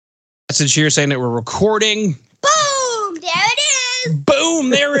message here saying that we're recording. Boom! There it is! Boom!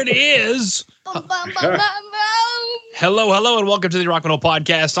 There it is! Boom, boom, boom, boom, boom. Hello, and welcome to the Rock Metal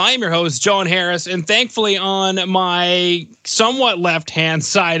Podcast. I am your host, John Harris, and thankfully on my somewhat left-hand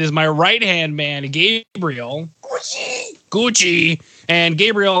side is my right-hand man, Gabriel. Gucci! And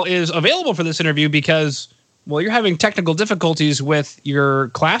Gabriel is available for this interview because, well, you're having technical difficulties with your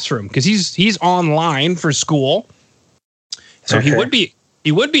classroom because he's online for school. So okay.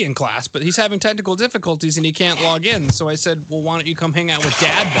 He would be in class, but he's having technical difficulties and he can't log in. So I said, well, why don't you come hang out with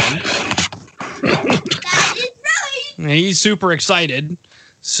Dad then? That is right. And he's super excited.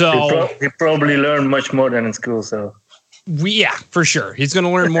 So he probably learned much more than in school. So yeah, for sure. He's going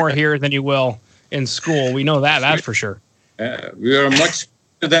to learn more here than he will in school. We know that. That's for sure. We are much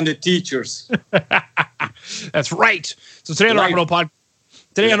better than the teachers. That's right. So today on the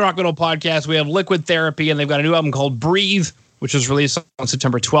Rock Metal Podcast, we have Liquid Therapy, and they've got a new album called Breathe, which was released on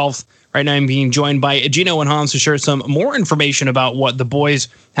September 12th. Right now I'm being joined by Gino and Hans to share some more information about what the boys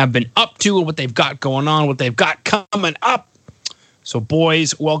have been up to and what they've got going on, what they've got coming up. So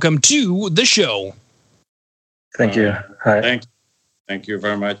boys, welcome to the show. Thank you. Hi. Thank you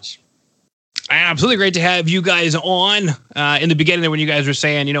very much. Absolutely great to have you guys on. In the beginning when you guys were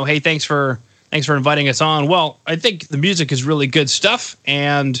saying, hey, thanks for inviting us on. Well, I think the music is really good stuff,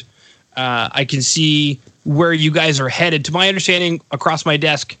 and I can see where you guys are headed. To my understanding, across my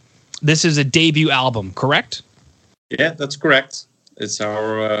desk, this is a debut album, correct? Yeah, that's correct. It's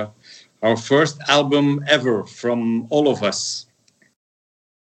our first album ever from all of us.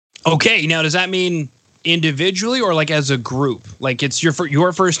 Okay, now does that mean individually or like as a group? Like it's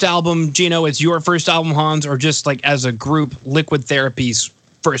your first album, Gino, it's your first album, Hans, or just like as a group, Liquid Therapy's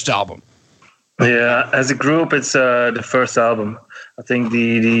first album? Yeah, as a group, it's the first album. I think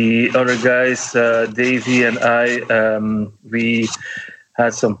the other guys, Davey and I, we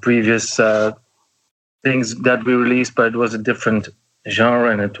had some previous things that we released, but it was a different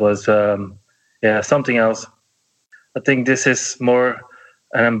genre and it was something else. I think this is more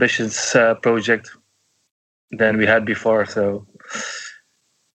an ambitious project than we had before. So,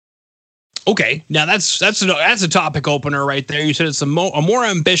 okay, now that's a topic opener right there. You said it's a more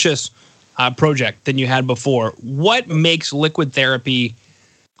ambitious project than you had before. What makes Liquid Therapy?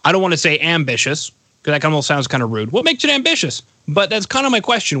 I don't want to say ambitious because that almost sounds kind of rude. What makes it ambitious? But that's kind of my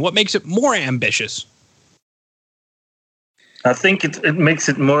question. What makes it more ambitious? I think it makes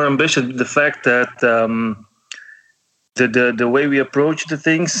it more ambitious. The fact that the way we approach the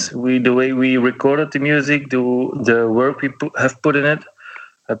things, the way we recorded the music, the work we have put in it.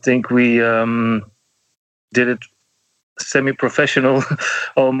 I think we did it semi-professional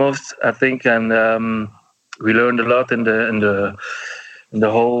almost. I think, and we learned a lot in the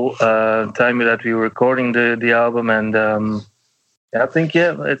whole time that we were recording the album. And I think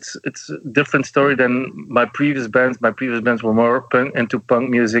it's a different story than my previous bands. My previous bands were more into punk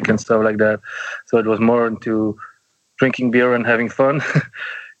music and stuff like that. So it was more into drinking beer and having fun.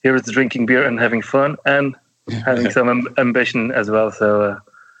 Here it's drinking beer and having fun and having some ambition as well. So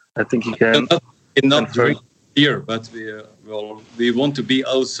I think you can not drink beer, but we want to be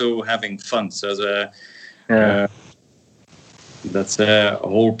also having fun. So that's a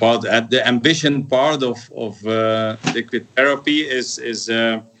whole part. The ambition part of Liquid Therapy is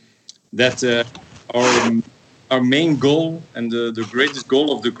that our main goal and the greatest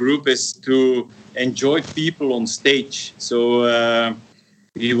goal of the group is to enjoy people on stage. So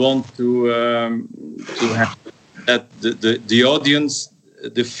we want to have that the audience,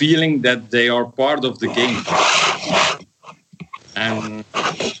 the feeling that they are part of the game, and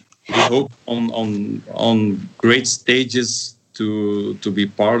we hope on great stages to be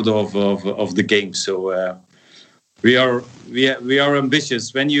part of the game. So we are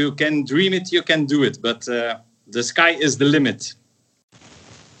ambitious. When you can dream it, you can do it. But the sky is the limit.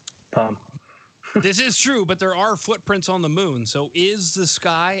 This is true, but there are footprints on the moon. So is the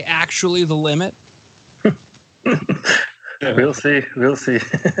sky actually the limit? We'll see.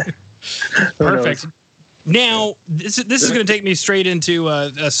 Perfect. Now, this is going to take me straight into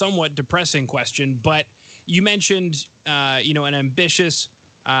a somewhat depressing question, but you mentioned an ambitious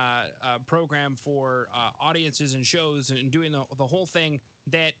program for audiences and shows and doing the whole thing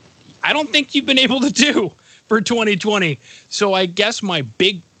that I don't think you've been able to do for 2020. So I guess my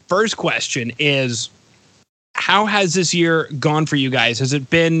big first question is, how has this year gone for you guys? Has it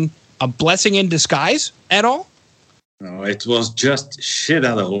been a blessing in disguise at all? No, it was just shit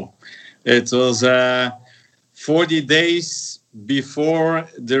at all. It was 40 days before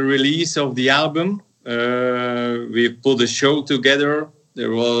the release of the album. We put a show together.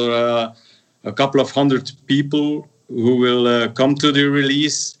 There were a couple of hundred people who will come to the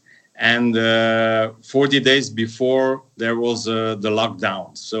release. and 40 days before there was the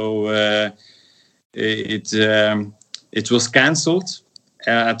lockdown. So it was cancelled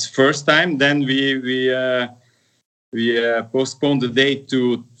at first time. Then we postponed the date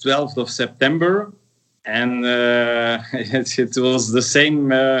to 12th of September, and it was the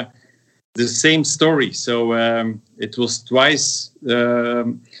same story. So it was twice. We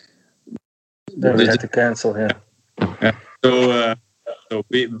had to cancel. Yeah. So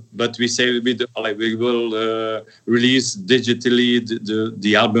we say we will release digitally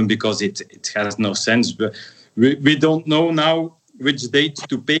the album because it has no sense. But we don't know now which date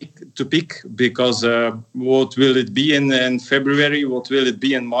to pick because what will it be in February? What will it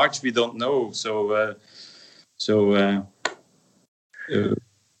be in March? We don't know.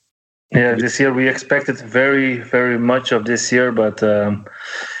 Yeah, this year we expected very, very much of this year, but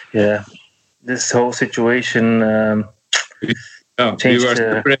this whole situation changed. We were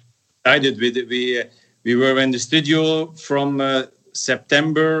super excited. We were in the studio from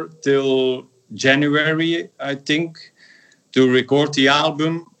September till January, I think, to record the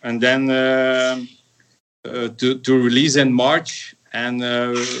album, and then to release in March. And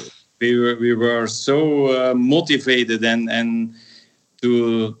we were so motivated and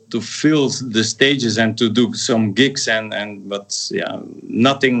to fill the stages and to do some gigs but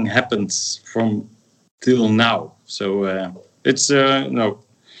nothing happens from till now. So it's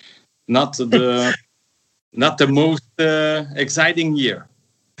not the most exciting year.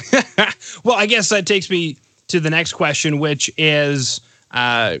 Well, I guess that takes me to the next question, which is,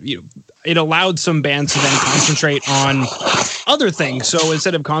 it allowed some bands to then concentrate on other things. So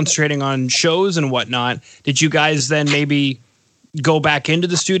instead of concentrating on shows and whatnot, did you guys then maybe go back into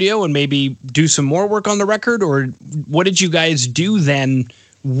the studio and maybe do some more work on the record, or what did you guys do then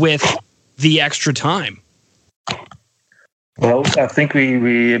with the extra time? Well, I think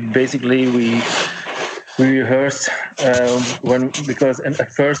we basically rehearsed because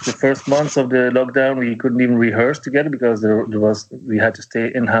at first the first months of the lockdown we couldn't even rehearse together because we had to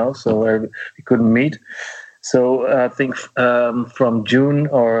stay in house, so we couldn't meet. So I think from June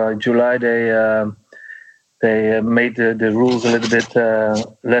or July they made the rules a little bit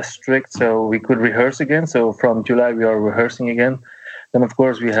less strict, so we could rehearse again. So from July we are rehearsing again. Then of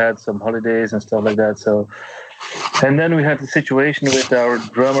course we had some holidays and stuff like that. So, and then we had the situation with our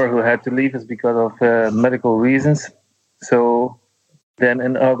drummer who had to leave us because of medical reasons. So then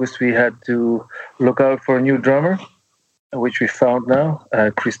in August we had to look out for a new drummer, which we found now,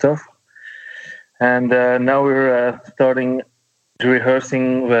 Christophe. And now we're starting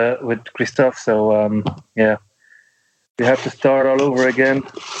rehearsing with Christophe. So we have to start all over again.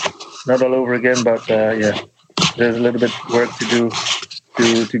 Not all over again, but there's a little bit work to do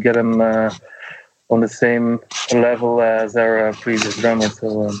to get him on the same level as our previous drummer.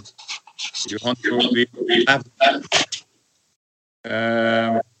 So you want to have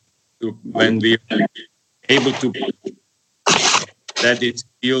when we are able to that it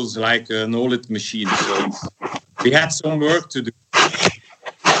feels like an old machine. So we had some work to do.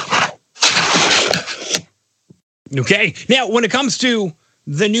 Okay. Now, when it comes to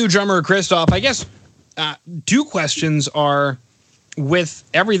the new drummer, Christophe, I guess two questions are, with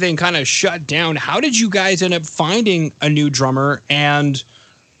everything kind of shut down, how did you guys end up finding a new drummer, and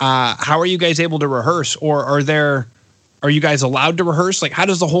how are you guys able to rehearse, or are you guys allowed to rehearse? Like, how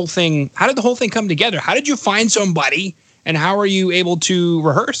did the whole thing come together? How did you find somebody, and how are you able to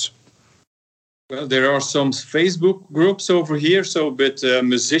rehearse? Well, there are some Facebook groups over here, with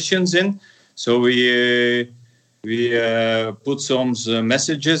musicians in. So we put some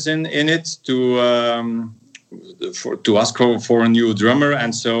messages in it to ask for a new drummer,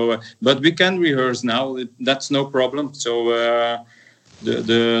 and so. But we can rehearse now. That's no problem. So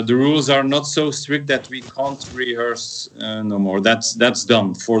the rules are not so strict that we can't rehearse no more. That's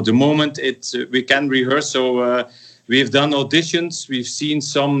done for the moment. We can rehearse. So we've done auditions. We've seen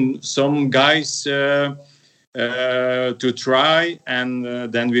some guys to try, and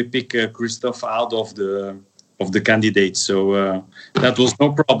then we pick Christophe out of the candidates. So that was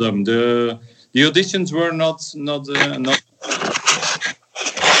no problem. The auditions were not.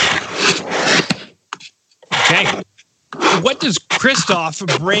 Okay. What does Christophe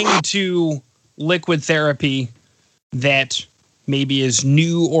bring to Liquid Therapy that maybe is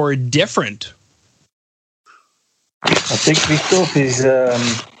new or different? I think Christophe is a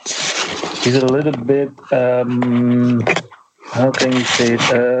little bit how can you say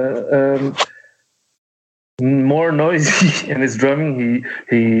it? More noisy in his drumming.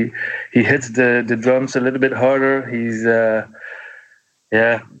 He hits the drums a little bit harder. He's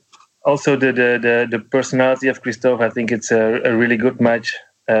Also the personality of Christophe. I think it's a really good match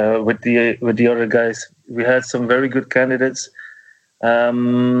with the other guys. We had some very good candidates.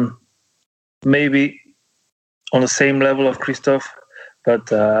 Maybe on the same level of Christoph,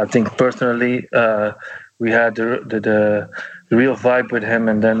 but I think personally we had the real vibe with him,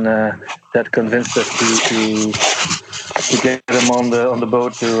 and then that convinced us to get him on the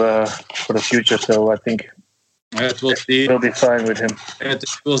boat for the future. So I think we'll be fine with him. It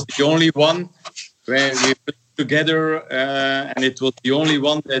was the only one where we put together, and it was the only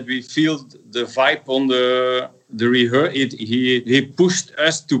one that we feel the vibe on the rehearsal. He pushed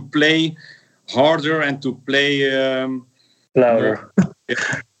us to play harder and to play louder,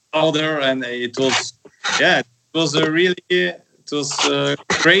 and it was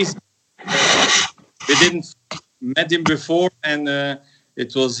crazy. We didn't met him before, and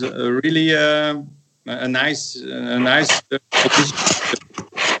it was really a nice audition.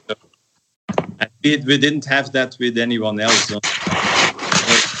 We didn't have that with anyone else.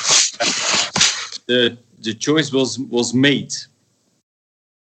 The choice was made.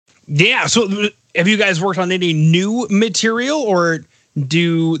 Yeah. So, have you guys worked on any new material, or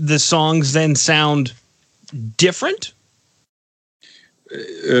do the songs then sound different?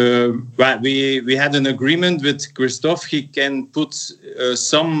 Well, we had an agreement with Christoph. He can put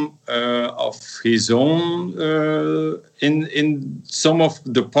some of his own in some of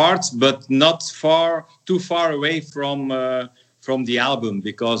the parts, but not too far away from the album,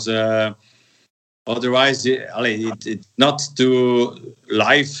 because otherwise it's not too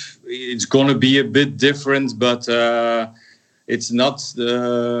live. It's gonna be a bit different, but it's not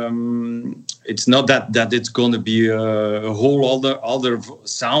that it's gonna be a whole other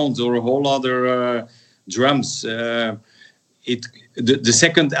sounds or a whole other drums. The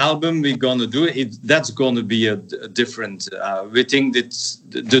second album we're gonna do that's gonna be a different. We think that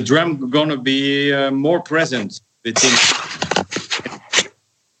the drum gonna be more present. We think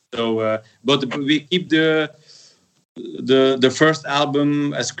so, but we keep the first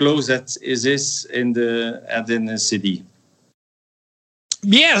album as close as it is in the CD.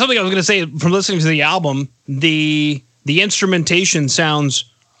 Yeah, something I was going to say from listening to the album, the instrumentation sounds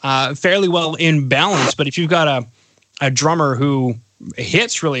fairly well in balance. But if you've got a drummer who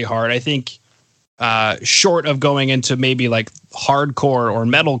hits really hard, I think short of going into maybe like hardcore or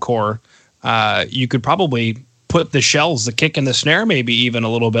metalcore, you could probably put the shells, the kick and the snare, maybe even a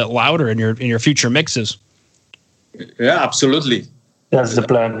little bit louder in your future mixes. Yeah, absolutely. That's the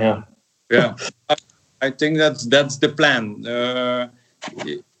plan. Yeah. Yeah, I think that's the plan.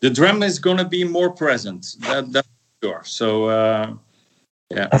 The drum is going to be more present. That's sure. So,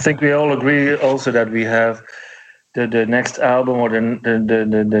 yeah. I think we all agree also that we have the next album or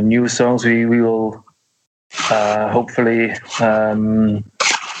the new songs we will hopefully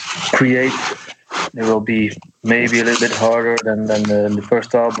create. They will be maybe a little bit harder than the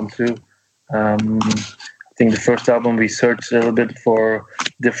first album too. I think the first album we searched a little bit for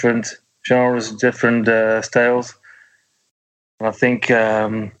different genres, different styles. I think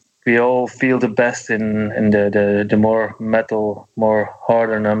we all feel the best in the more metal, more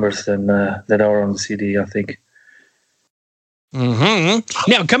harder numbers than that are on the CD, I think.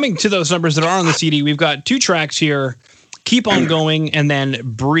 Mm-hmm. Now, coming to those numbers that are on the CD, we've got two tracks here, Keep On Going and then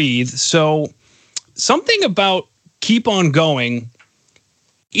Breathe. So something about Keep On Going,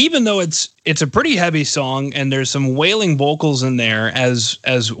 even though it's a pretty heavy song and there's some wailing vocals in there as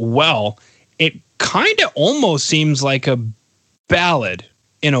well, it kind of almost seems like a ballad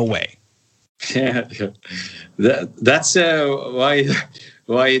in a way. Yeah. That's why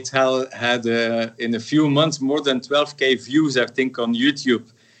it had in a few months more than 12,000 views, I think, on YouTube.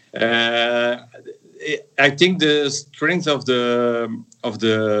 I think the strength of the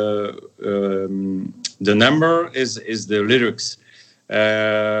number is the lyrics.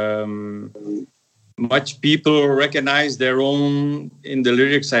 Much people recognize their own in the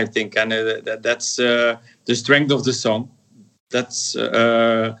lyrics, I think, and that's the strength of the song. That's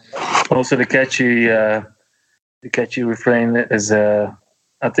also the catchy refrain is.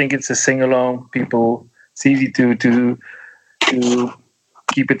 I think it's a sing along. People, it's easy to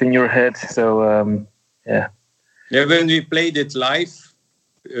keep it in your head. So yeah. When we played it live,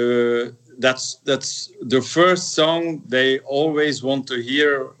 that's the first song they always want to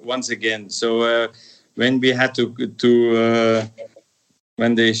hear once again. So when we had to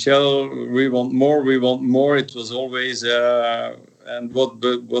when they shall, we want more. It was always and what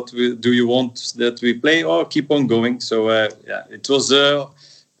do you want that we play? Oh, Keep On Going. So yeah, it was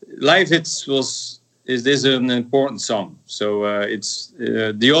live. It is an important song. So it's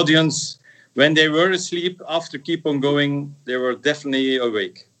the audience, when they were asleep after Keep On Going, they were definitely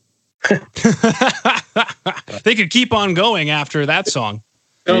awake. They could keep on going after that song.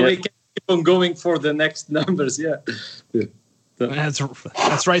 So we can keep on going for the next numbers. Yeah. That's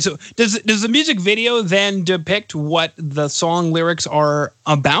right. So does the music video then depict what the song lyrics are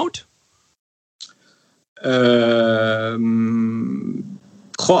about? There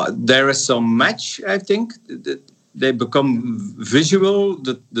is some match, I think. They become visual,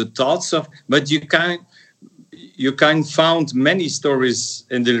 the thoughts of, but you can found many stories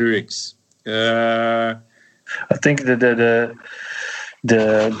in the lyrics. I think that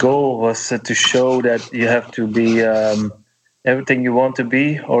the goal was to show that you have to be everything you want to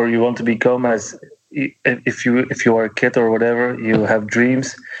be or you want to become. As if you are a kid or whatever, you have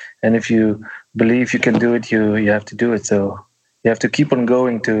dreams, and if you believe you can do it, you have to do it. So you have to keep on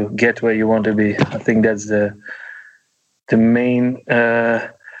going to get where you want to be. I think that's the main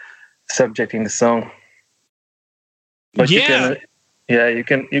subject in the song. But you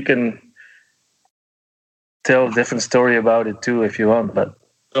can tell a different story about it too if you want. But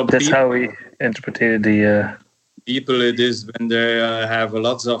that's how we interpreted the. People, it is when they have a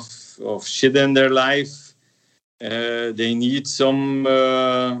lot of shit in their life. They need some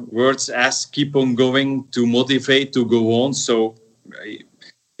words as keep on going to motivate to go on. So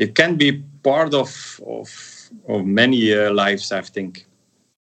it can be part of many lives, I think.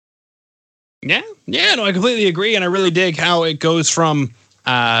 Yeah, no, I completely agree, and I really dig how it goes from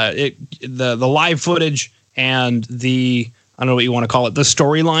the live footage and the, I don't know what you want to call it, the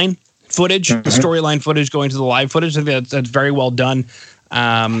storyline footage, the storyline footage going to the live footage. I think that's very well done.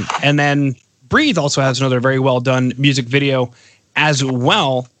 And then Breathe also has another very well done music video as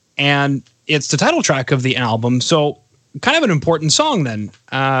well, and it's the title track of the album. So kind of an important song then.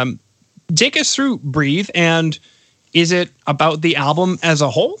 Take us through Breathe, and is it about the album as a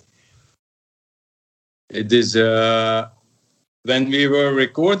whole? It is, when we were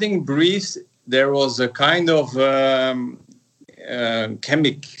recording Breathe, there was a kind of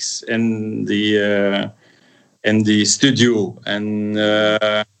chemics in the studio, and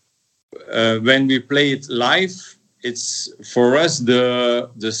when we play it live, it's for us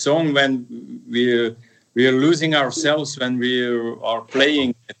the song when we are losing ourselves when we are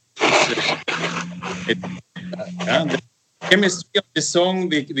playing it. The chemistry of the song,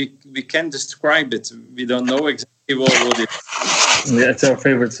 we can't describe it. We don't know exactly what it is. Yeah, it's our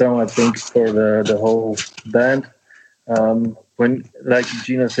favorite song, I think, for the whole band. When, like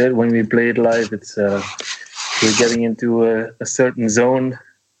Gino said, when we play it live, it's we're getting into a certain zone.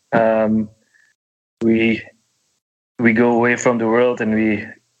 We go away from the world and we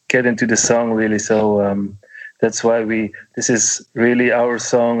get into the song really. So that's why this is really our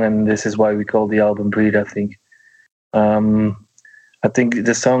song, and this is why we call the album Breathe, I think. I think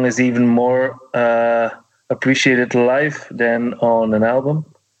the song is even more appreciated live than on an album,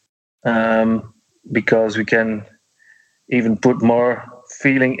 because we can even put more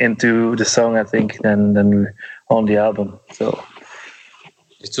feeling into the song, I think, than on the album. So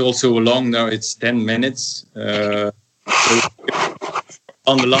it's also long now. It's 10 minutes. So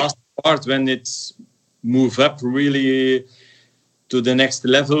on the last part, when it's move up really to the next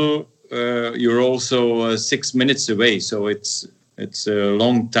level, you're also 6 minutes away. So it's a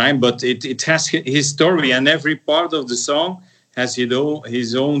long time, but it has his story, and every part of the song has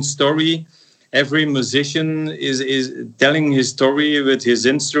his own story. Every musician is telling his story with his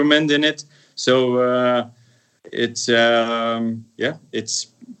instrument in it. So it's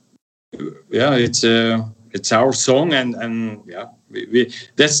our song, and we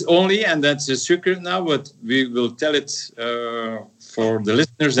that's only, and that's a secret now, but we will tell it for the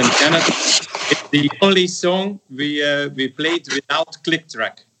listeners in Canada. It's the only song we played without click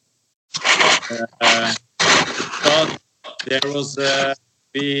track. There was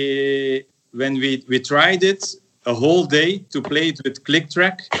when we tried it a whole day to play it with click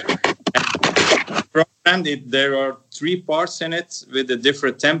track. Programmed it, there are 3 parts in it with a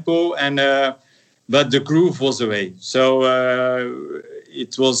different tempo, and but the groove was away. So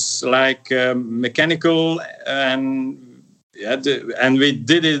it was like mechanical, and we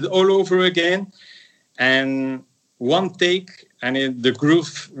did it all over again, and one take, and the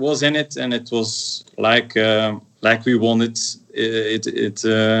groove was in it, and it was like we wanted.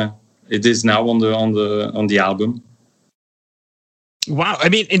 It is now on the album. Wow, I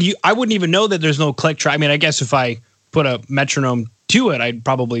mean, and I wouldn't even know that there's no click track. I mean, I guess if I put a metronome to it, I'd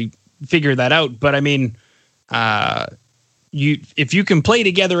probably figure that out. But I mean, if you can play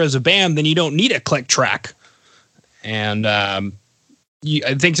together as a band, then you don't need a click track. And I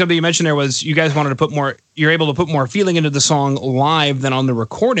think something you mentioned there was you guys wanted to put more. You're able to put more feeling into the song live than on the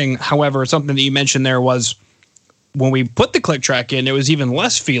recording. However, something that you mentioned there was when we put the click track in, it was even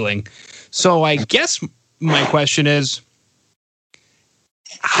less feeling. So I guess my question is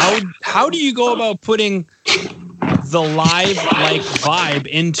how do you go about putting the live like vibe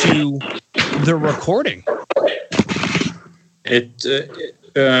into the recording? It's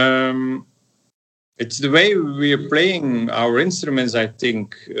the way we are playing our instruments. I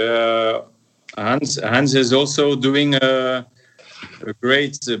think Hans is also doing a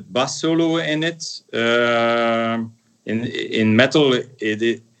great bass solo in it. In metal,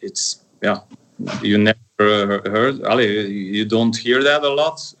 it's you never heard. You don't hear that a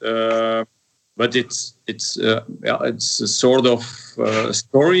lot, but it's a sort of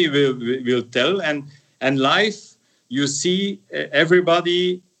story we'll tell, and live you see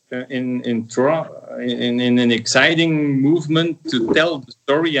everybody in an exciting movement to tell the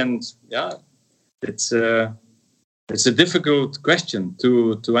story, and it's a difficult question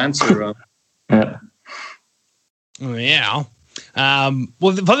to answer. Yeah.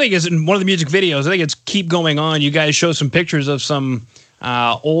 Well, the funny thing is, in one of the music videos, I think it's "Keep Going On," you guys show some pictures of some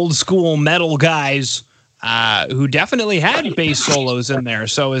old school metal guys who definitely had bass solos in there.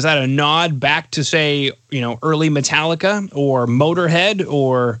 So is that a nod back to, say, early Metallica or Motorhead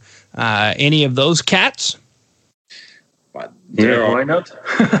or any of those cats? But why not?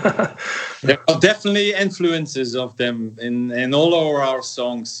 There are definitely influences of them in all our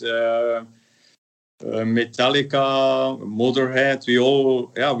songs. Metallica, Motorhead, we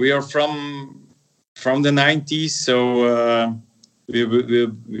are from the 90s, so we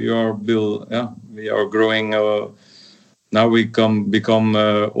are growing. Now we become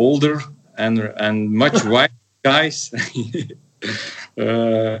older and much wiser guys.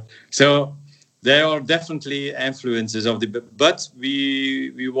 So there are definitely influences of but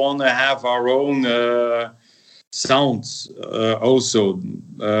we want to have our own sounds also.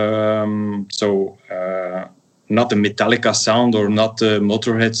 Not the Metallica sound or not the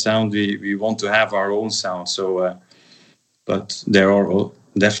Motorhead sound. We want to have our own sound. So, but there are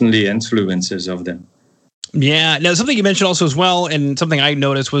definitely influences of them. Yeah. Now, something you mentioned also as well, and something I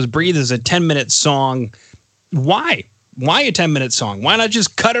noticed was "Breathe" is a 10-minute song. Why? Why a 10-minute song? Why not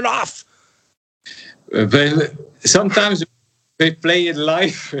just cut it off? But sometimes we play it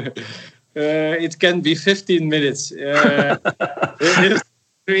live. It can be 15 minutes. It is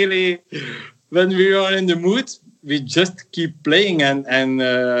really, when we are in the mood, we just keep playing and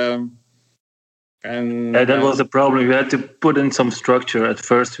that was the problem. We had to put in some structure. At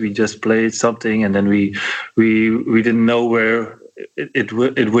first, we just played something, and then we didn't know where it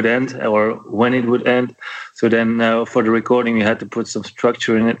would end or when it would end. So then for the recording, we had to put some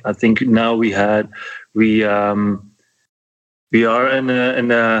structure in it. I think now we are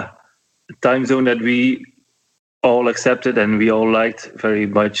in a time zone that we all accepted and we all liked very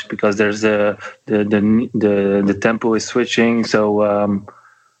much, because there's the tempo is switching. So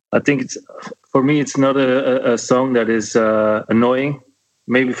I think for me it's not a song that is annoying.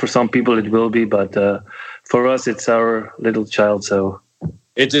 Maybe for some people it will be, but for us it's our little child. So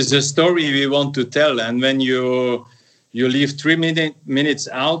it is a story we want to tell, and when you leave 3 minutes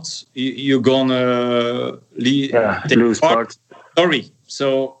out, you're gonna lose part. Story.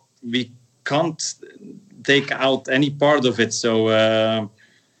 So we can't take out any part of it. So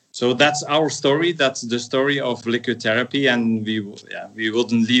that's our story. That's the story of Liquid Therapy, and we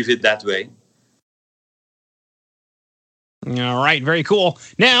wouldn't leave it that way. All right, very cool.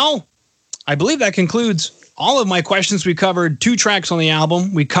 Now, I believe that concludes all of my questions. We covered 2 tracks on the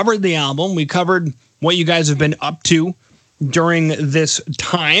album. We covered the album. We covered what you guys have been up to during this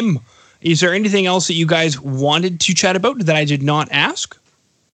time. Is there anything else that you guys wanted to chat about that I did not ask?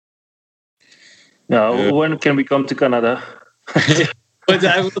 No, when can we come to Canada? But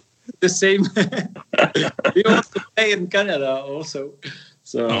I will do the same. We want to play in Canada also.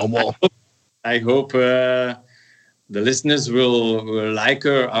 So I hope the listeners will like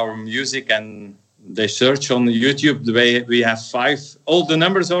our music, and they search on YouTube. The way we have 5, all the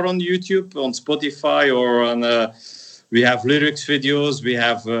numbers are on YouTube, on Spotify, or on. We have lyrics videos. We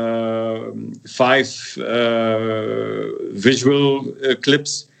have 5 visual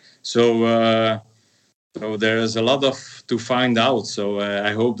clips. So there is a lot to find out. So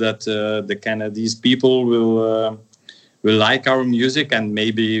I hope that the Canadian people will like our music, and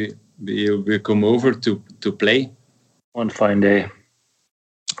maybe we'll come over to play. One fine day.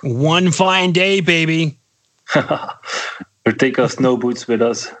 One fine day, baby. Or take our snow boots with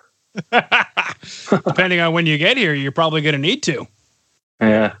us. Depending on when you get here, you're probably going to need to.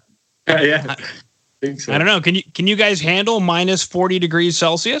 Yeah. Yeah. I think so. I don't know. Can you guys handle minus 40 degrees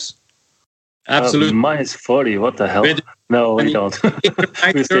Celsius? Absolutely. Minus 40. What the hell? No, we don't.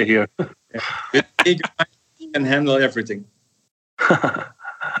 We stay here. You can handle everything.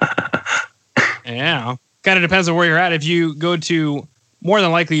 Yeah. Kind of depends on where you're at. If you go to more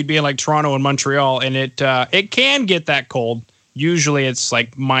than likely you'd be in like Toronto and Montreal, and it can get that cold. Usually it's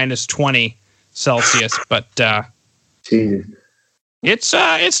like minus 20 Celsius, but Jesus.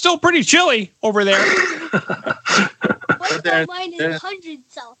 it's still pretty chilly over there. What about minus 100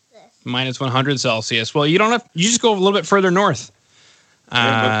 Celsius? Minus 100 Celsius. Well, you just go a little bit further north.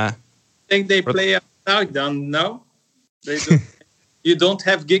 I think they play out south down no? They don't, you don't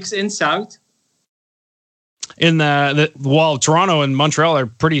have gigs in south? In Toronto and Montreal are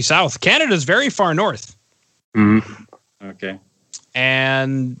pretty south. Canada's very far north. Mm-hmm. Okay.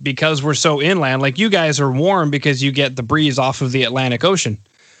 And because we're so inland, like you guys are warm because you get the breeze off of the Atlantic Ocean.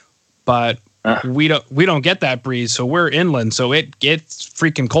 But we don't get that breeze, so we're inland, so it gets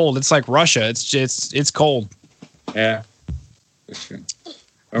freaking cold. It's like Russia. It's cold. Yeah. For sure.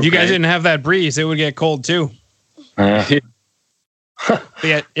 If you guys didn't have that breeze, it would get cold too. Yeah,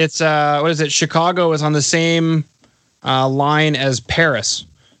 it's what is it? Chicago is on the same line as Paris,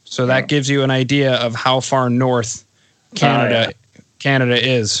 so that gives you an idea of how far north Canada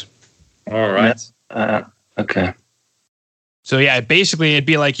is. All right. Okay. So yeah, basically it'd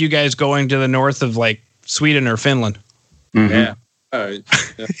be like you guys going to the north of like Sweden or Finland. Mm-hmm. Yeah.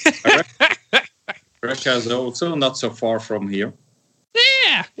 Russia is also not so far from here.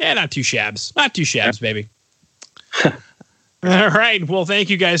 Yeah, not too shabs. Not too shabs, baby. All right. Well, thank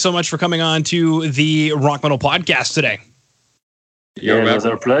you guys so much for coming on to the Rock Metal Podcast today. It was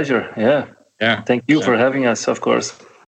our pleasure. Yeah. Yeah. Thank you for having us, of course.